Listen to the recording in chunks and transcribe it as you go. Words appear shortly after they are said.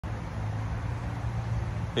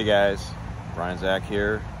Hey guys, Brian Zach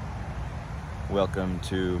here. Welcome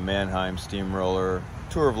to Mannheim Steamroller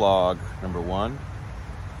tour vlog number 1.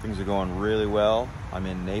 Things are going really well. I'm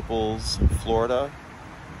in Naples, Florida.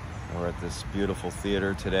 We're at this beautiful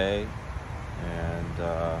theater today,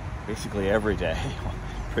 and basically every day,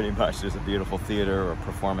 pretty much, there's a beautiful theater or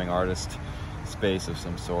performing artist space of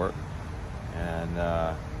some sort.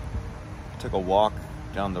 And took a walk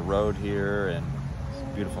down the road here, and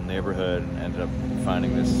beautiful neighborhood, and ended up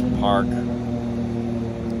finding this park,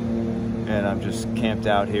 and I'm just camped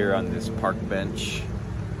out here on this park bench. You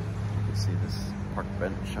can see this park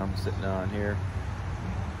bench I'm sitting on here,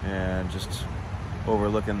 and just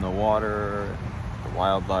overlooking the water, the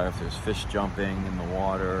wildlife. There's fish jumping in the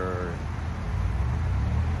water.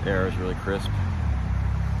 The air is really crisp.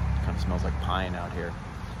 It kind of smells like pine out here.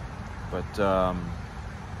 But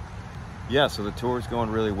yeah, so the tour is going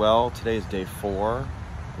really well. Today is day 4.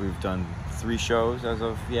 We've done 3 shows as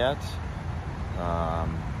of yet.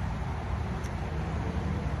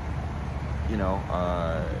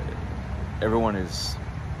 Everyone is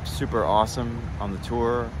super awesome on the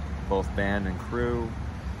tour, both band and crew,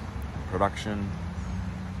 production.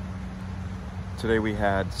 Today we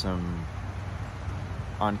had some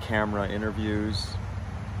on-camera interviews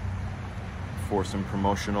for some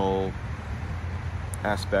promotional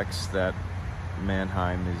aspects that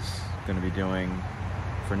Mannheim is going to be doing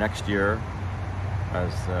for next year,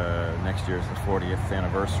 as next year is the 40th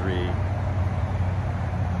anniversary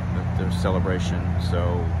of their celebration.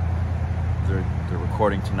 So they're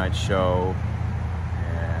recording tonight's show,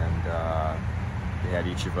 and they had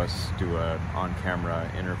each of us do a on-camera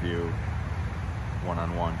interview,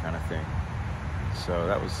 one-on-one kind of thing. So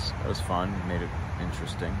that was fun. Made it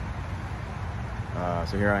interesting.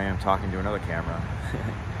 So here I am talking to another camera.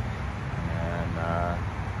 And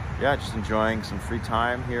yeah, just enjoying some free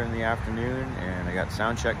time here in the afternoon, and I got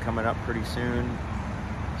sound check coming up pretty soon,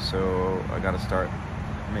 so I got to start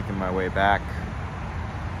making my way back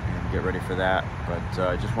and get ready for that. But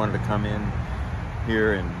I just wanted to come in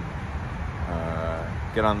here and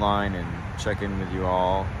get online and check in with you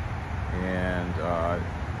all. And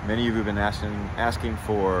many of you have been asking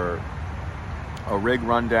for a rig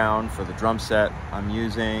rundown for the drum set I'm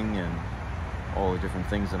using and all the different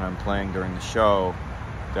things that I'm playing during the show.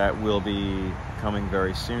 That will be coming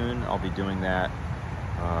very soon. I'll be doing that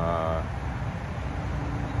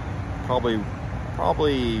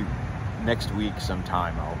probably next week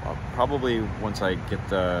sometime. I'll probably, once I get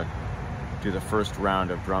do the first round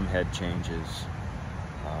of drum head changes,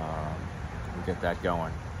 we'll get that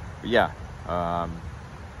going. But yeah,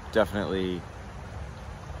 definitely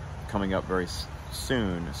coming up very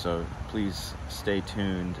soon, so please stay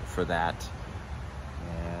tuned for that.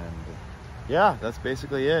 And yeah, that's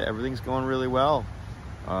basically it. Everything's going really well.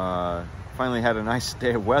 Finally had a nice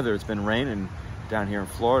day of weather. It's been raining down here in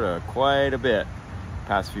Florida quite a bit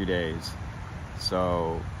past few days,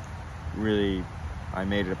 so really I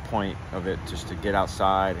made it a point of it just to get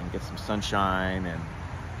outside and get some sunshine and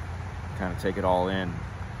kind of take it all in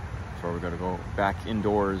before we're going to go back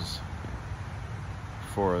indoors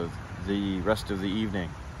for the rest of the evening.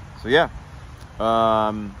 So yeah,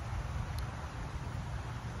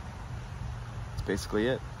 that's basically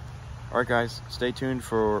it. Alright guys, stay tuned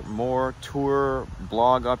for more tour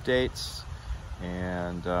blog updates,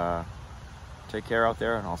 and take care out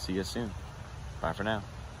there, and I'll see you soon. Bye for now.